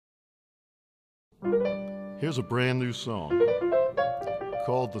Here's a brand new song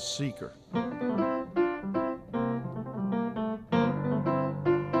called The Seeker.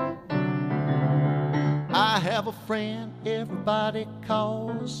 I have a friend everybody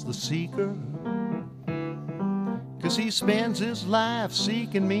calls the Seeker, 'cause he spends his life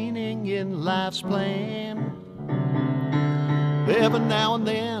seeking meaning in life's plan. Every now and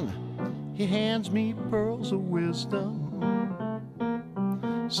then he hands me pearls of wisdom,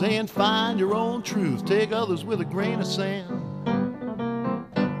 saying find your own truth, take others with a grain of sand.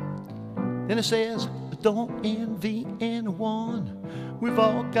 Then he says, don't envy anyone, we've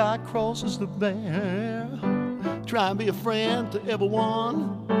all got crosses to bear. Try and be a friend to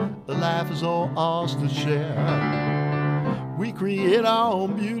everyone, life is all ours to share. We create our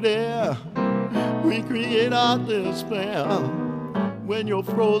own beauty, we create our despair. When you're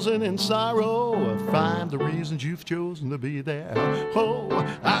frozen in sorrow, find the reasons you've chosen to be there. Oh,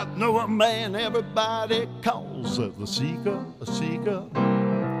 I know a man everybody calls the seeker, a seeker,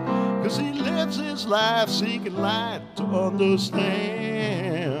 'cause he lives his life seeking light to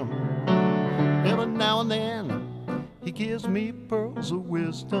understand. Every now and then he gives me pearls of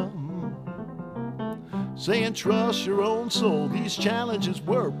wisdom, saying trust your own soul, these challenges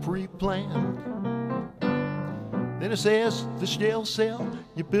were pre-planned. Then it says, this jail cell,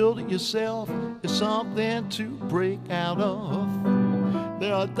 you build it yourself, it's something to break out of.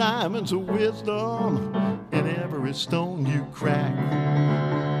 There are diamonds of wisdom in every stone you crack.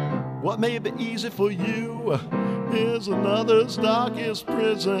 What may be easy for you is another's darkest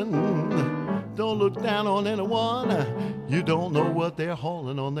prison. Don't look down on anyone, you don't know what they're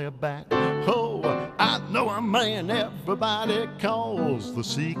hauling on their back. Oh, I know a man everybody calls the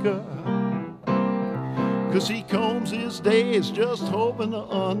seeker, 'cause he combs his days just hoping to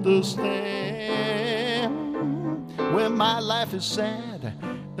understand. When my life is sad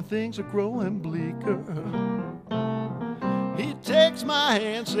and things are growing bleaker, he takes my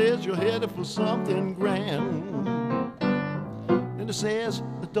hand, says you're headed for something grand. And he says,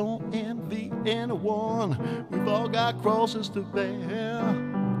 don't envy anyone, we've all got crosses to bear.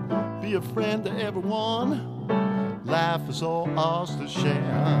 Be a friend to everyone, life is all ours to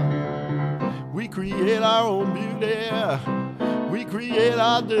share. We create our own beauty, we create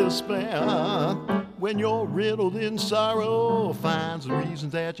our despair. When you're riddled in sorrow, finds the reason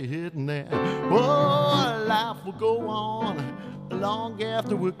that you're hidden there. Oh, life will go on long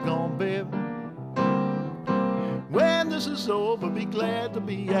after we're gone, babe. When this is over, be glad to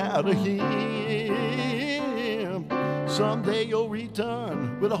be out of here. Someday you'll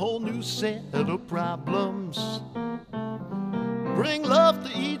return with a whole new set of problems. Bring love to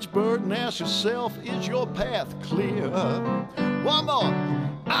each burden, ask yourself, is your path clear? One more.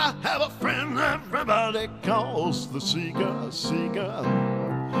 I have a friend everybody calls the seeker, seeker,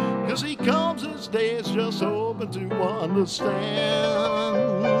 'cause he comes his days just hoping to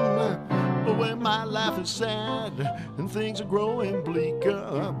understand. But when my life is sad and things are growing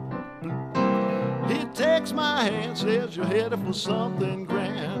bleaker, he takes my hand, says you're headed for something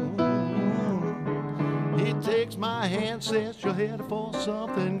grand. He takes my hand, says you're headed for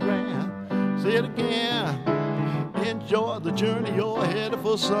something grand. Say it again. Enjoy the journey, you're headed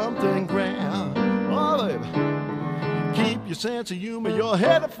for something grand. Oh, baby. Keep your sense of humor, you're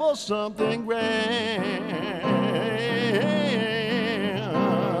headed for something grand.